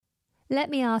Let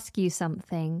me ask you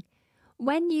something.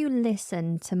 When you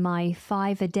listen to my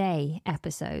 5 a day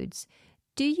episodes,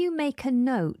 do you make a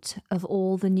note of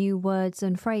all the new words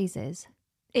and phrases?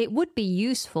 It would be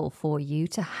useful for you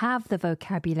to have the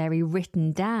vocabulary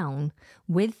written down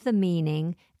with the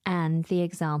meaning and the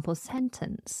example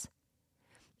sentence.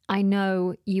 I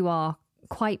know you are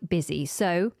quite busy,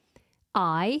 so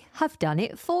I have done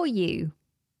it for you.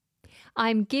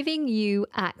 I'm giving you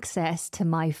access to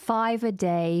my 5 a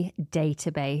day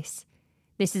database.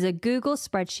 This is a Google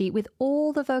spreadsheet with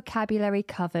all the vocabulary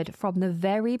covered from the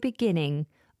very beginning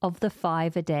of the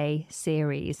 5 a day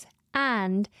series,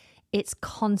 and it's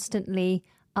constantly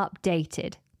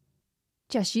updated.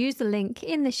 Just use the link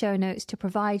in the show notes to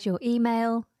provide your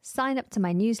email, sign up to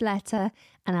my newsletter,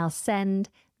 and I'll send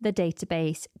the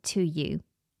database to you.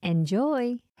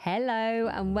 Enjoy! Hello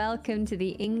and welcome to the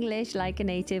English Like a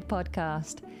Native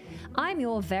podcast. I'm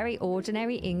your very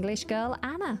ordinary English girl,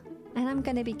 Anna, and I'm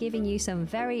going to be giving you some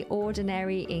very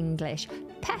ordinary English,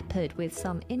 peppered with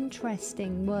some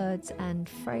interesting words and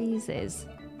phrases.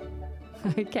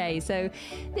 Okay, so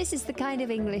this is the kind of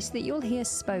English that you'll hear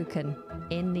spoken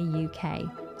in the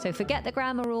UK. So forget the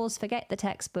grammar rules, forget the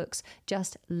textbooks,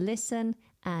 just listen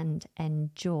and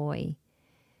enjoy.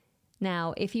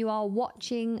 Now, if you are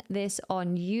watching this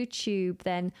on YouTube,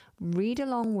 then read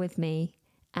along with me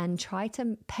and try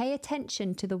to pay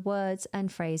attention to the words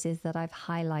and phrases that I've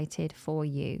highlighted for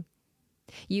you.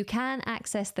 You can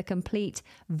access the complete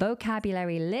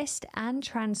vocabulary list and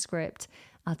transcript.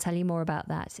 I'll tell you more about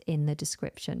that in the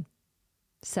description.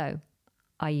 So,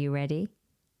 are you ready?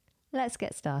 Let's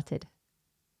get started.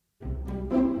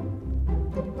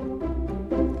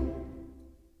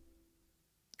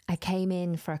 I came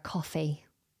in for a coffee.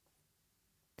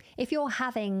 If you're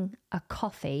having a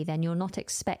coffee, then you're not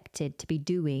expected to be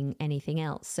doing anything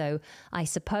else. So I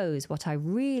suppose what I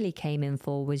really came in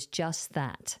for was just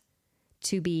that,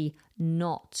 to be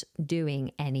not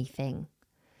doing anything.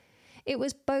 It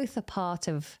was both a part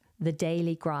of the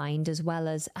daily grind as well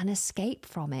as an escape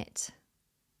from it.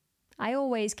 I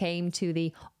always came to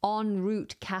the en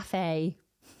route cafe.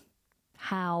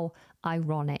 How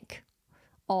ironic.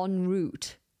 En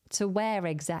route. To where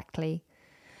exactly?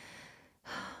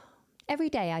 Every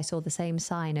day I saw the same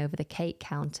sign over the cake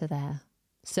counter there.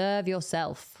 Serve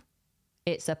yourself.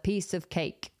 It's a piece of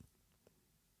cake.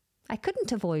 I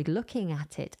couldn't avoid looking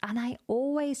at it, and I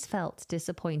always felt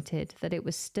disappointed that it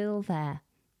was still there.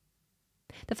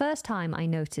 The first time I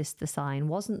noticed the sign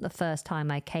wasn't the first time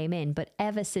I came in, but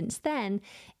ever since then,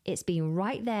 it's been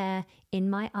right there in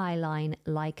my eye line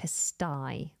like a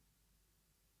sty.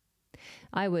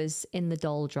 I was in the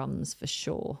doldrums for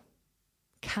sure.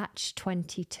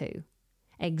 Catch-22.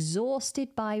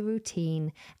 Exhausted by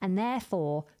routine and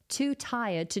therefore too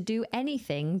tired to do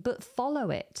anything but follow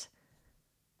it.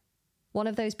 One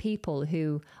of those people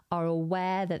who are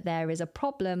aware that there is a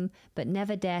problem but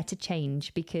never dare to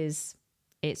change because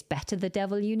it's better the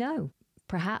devil you know.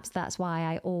 Perhaps that's why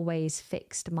I always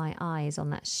fixed my eyes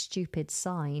on that stupid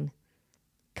sign.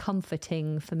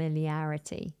 Comforting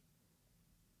familiarity.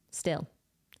 Still,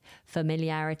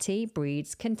 familiarity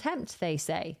breeds contempt, they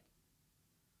say.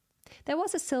 There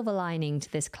was a silver lining to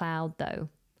this cloud, though.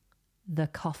 The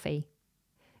coffee.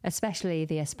 Especially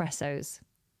the espressos.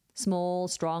 Small,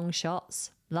 strong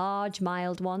shots, large,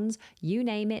 mild ones, you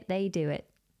name it, they do it.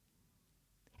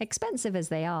 Expensive as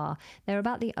they are, they're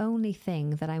about the only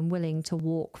thing that I'm willing to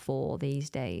walk for these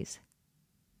days.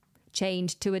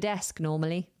 Chained to a desk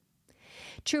normally.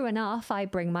 True enough, I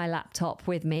bring my laptop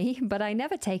with me, but I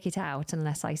never take it out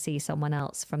unless I see someone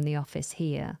else from the office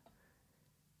here.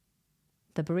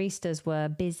 The baristas were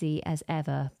busy as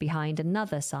ever behind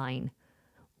another sign.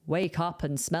 Wake up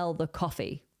and smell the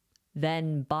coffee.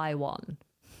 Then buy one.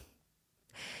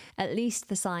 At least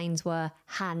the signs were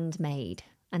handmade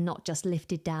and not just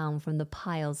lifted down from the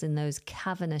piles in those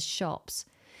cavernous shops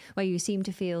where you seem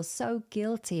to feel so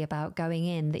guilty about going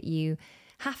in that you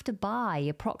have to buy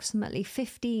approximately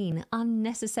 15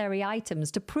 unnecessary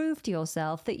items to prove to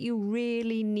yourself that you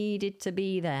really needed to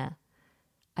be there.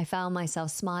 I found myself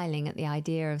smiling at the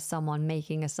idea of someone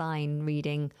making a sign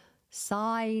reading,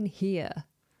 "Sign here."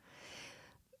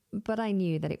 But I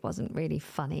knew that it wasn't really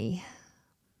funny.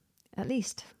 At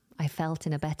least I felt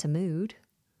in a better mood.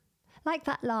 Like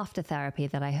that laughter therapy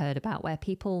that I heard about where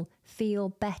people feel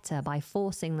better by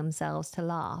forcing themselves to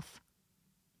laugh.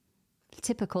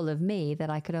 Typical of me that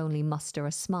I could only muster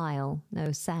a smile,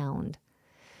 no sound.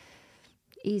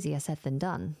 Easier said than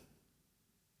done.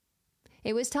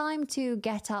 It was time to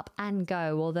get up and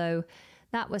go, although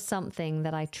that was something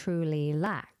that I truly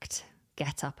lacked.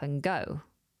 Get up and go.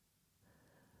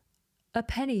 A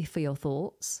penny for your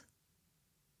thoughts.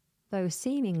 Though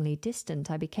seemingly distant,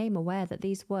 I became aware that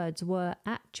these words were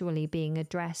actually being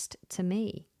addressed to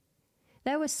me.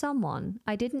 There was someone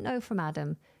I didn't know from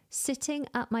Adam sitting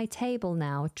at my table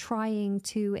now trying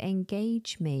to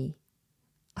engage me.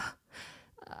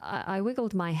 I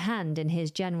wiggled my hand in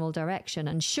his general direction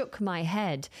and shook my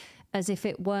head as if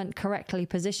it weren't correctly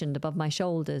positioned above my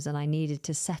shoulders and I needed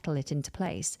to settle it into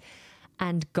place,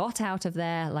 and got out of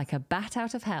there like a bat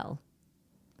out of hell.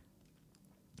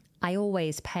 I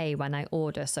always pay when I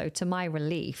order, so to my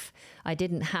relief, I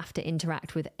didn't have to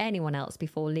interact with anyone else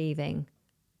before leaving.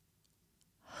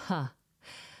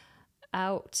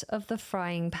 Out of the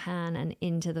frying pan and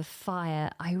into the fire,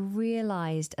 I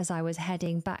realised as I was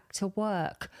heading back to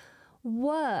work.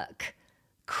 Work!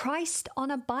 Christ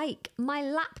on a bike, my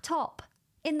laptop,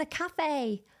 in the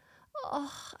cafe.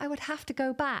 Oh, I would have to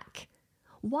go back.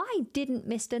 Why didn't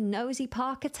Mr. Nosy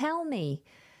Parker tell me?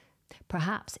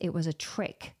 Perhaps it was a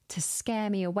trick to scare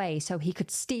me away so he could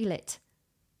steal it.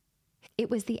 It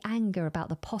was the anger about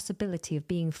the possibility of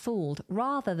being fooled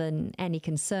rather than any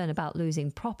concern about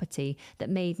losing property that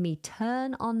made me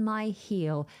turn on my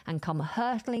heel and come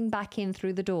hurtling back in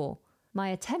through the door. My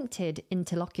attempted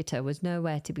interlocutor was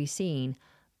nowhere to be seen,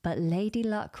 but Lady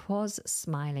Luck was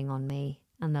smiling on me,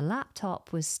 and the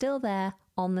laptop was still there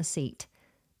on the seat.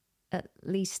 At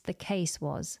least the case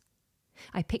was.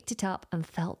 I picked it up and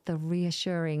felt the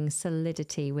reassuring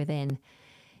solidity within.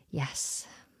 Yes,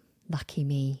 lucky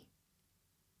me.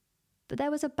 But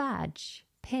there was a badge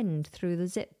pinned through the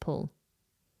zip pull.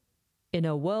 "In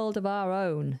a world of our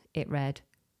own," it read.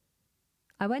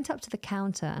 I went up to the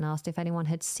counter and asked if anyone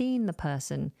had seen the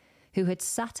person who had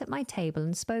sat at my table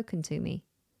and spoken to me.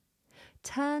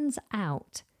 Turns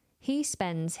out he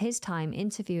spends his time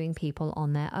interviewing people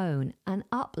on their own and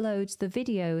uploads the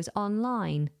videos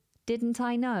online. Didn't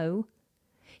I know?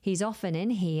 He's often in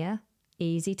here.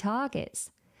 Easy targets.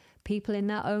 People in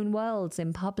their own worlds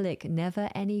in public, never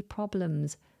any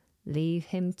problems. Leave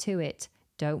him to it.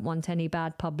 Don't want any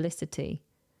bad publicity.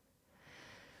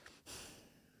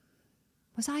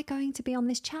 Was I going to be on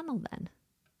this channel then?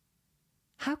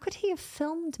 How could he have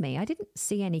filmed me? I didn't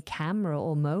see any camera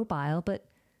or mobile, but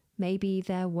maybe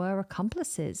there were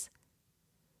accomplices.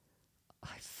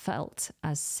 I felt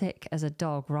as sick as a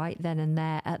dog right then and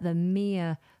there at the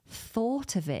mere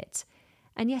thought of it.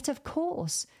 And yet, of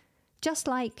course, just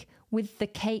like with the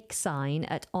cake sign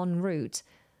at En route,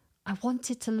 I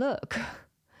wanted to look.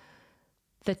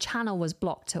 The channel was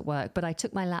blocked at work, but I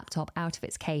took my laptop out of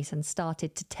its case and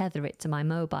started to tether it to my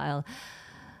mobile.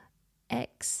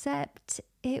 Except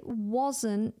it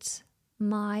wasn't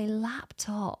my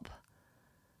laptop.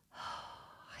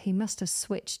 He must have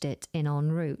switched it in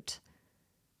En route.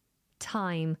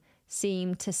 Time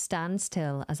seemed to stand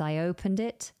still as I opened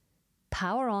it.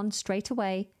 Power on straight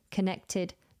away,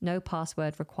 connected, no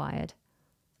password required.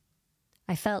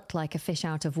 I felt like a fish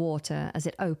out of water as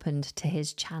it opened to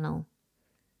his channel.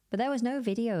 But there was no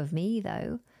video of me,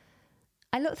 though.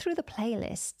 I looked through the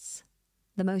playlists,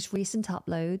 the most recent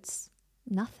uploads,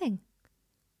 nothing.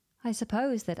 I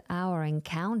suppose that our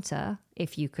encounter,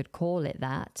 if you could call it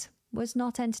that, was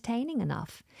not entertaining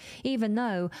enough, even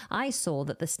though I saw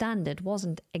that the standard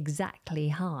wasn't exactly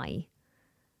high.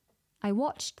 I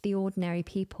watched the ordinary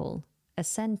people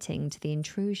assenting to the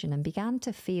intrusion and began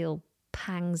to feel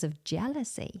pangs of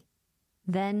jealousy.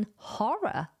 Then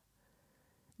horror.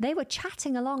 They were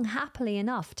chatting along happily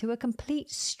enough to a complete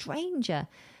stranger,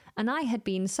 and I had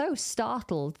been so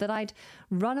startled that I'd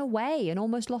run away and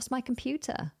almost lost my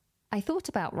computer. I thought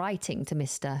about writing to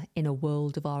Mr. In a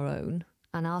World of Our Own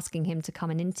and asking him to come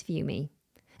and interview me,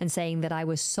 and saying that I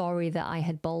was sorry that I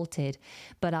had bolted,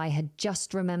 but I had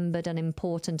just remembered an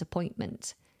important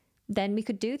appointment. Then we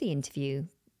could do the interview,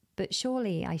 but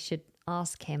surely I should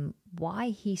ask him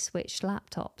why he switched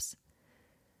laptops.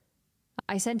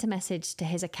 I sent a message to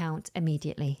his account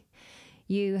immediately.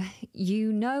 You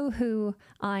know who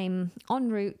I'm en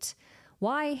route.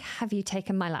 Why have you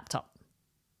taken my laptop?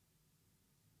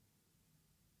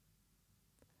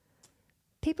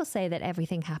 People say that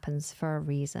everything happens for a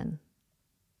reason.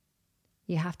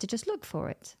 You have to just look for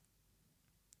it.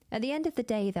 At the end of the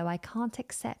day, though, I can't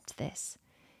accept this.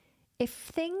 If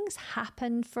things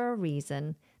happen for a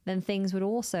reason, then things would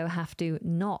also have to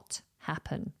not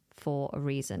happen for a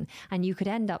reason. And you could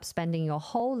end up spending your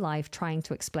whole life trying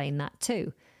to explain that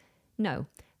too. No,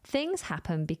 things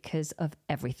happen because of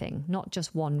everything, not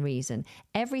just one reason.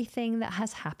 Everything that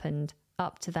has happened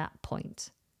up to that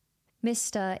point.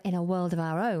 Mr. In a World of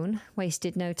Our Own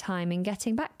wasted no time in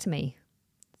getting back to me.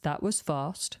 "That was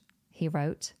fast," he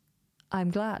wrote. "I'm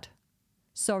glad.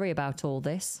 Sorry about all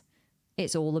this.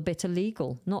 It's all a bit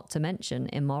illegal, not to mention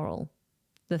immoral.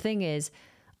 The thing is,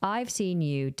 I've seen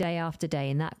you day after day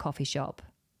in that coffee shop,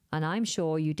 and I'm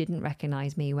sure you didn't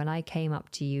recognize me when I came up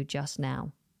to you just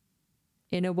now.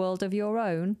 In a world of your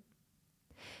own?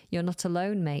 You're not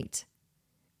alone, mate.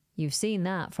 You've seen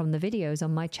that from the videos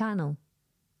on my channel.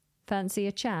 Fancy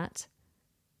a chat?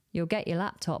 You'll get your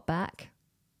laptop back.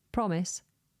 Promise.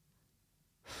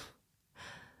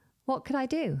 What could I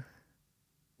do?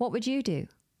 What would you do?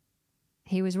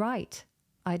 He was right.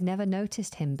 I'd never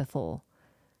noticed him before.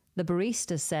 The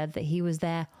barista said that he was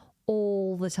there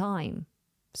all the time.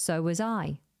 So was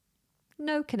I.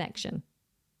 No connection.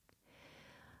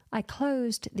 I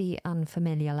closed the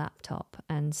unfamiliar laptop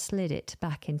and slid it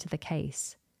back into the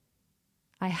case.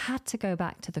 I had to go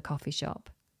back to the coffee shop.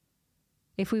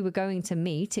 If we were going to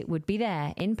meet, it would be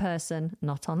there, in person,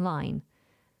 not online.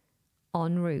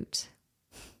 En route.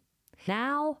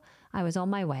 Now I was on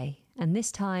my way, and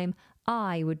this time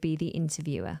I would be the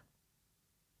interviewer.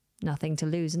 Nothing to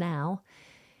lose now.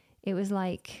 It was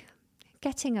like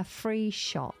getting a free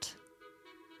shot.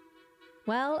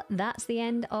 Well, that's the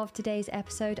end of today's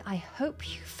episode. I hope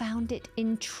you found it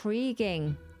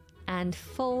intriguing and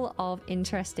full of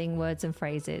interesting words and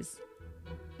phrases.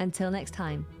 Until next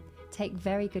time, take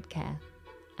very good care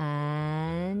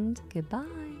and goodbye.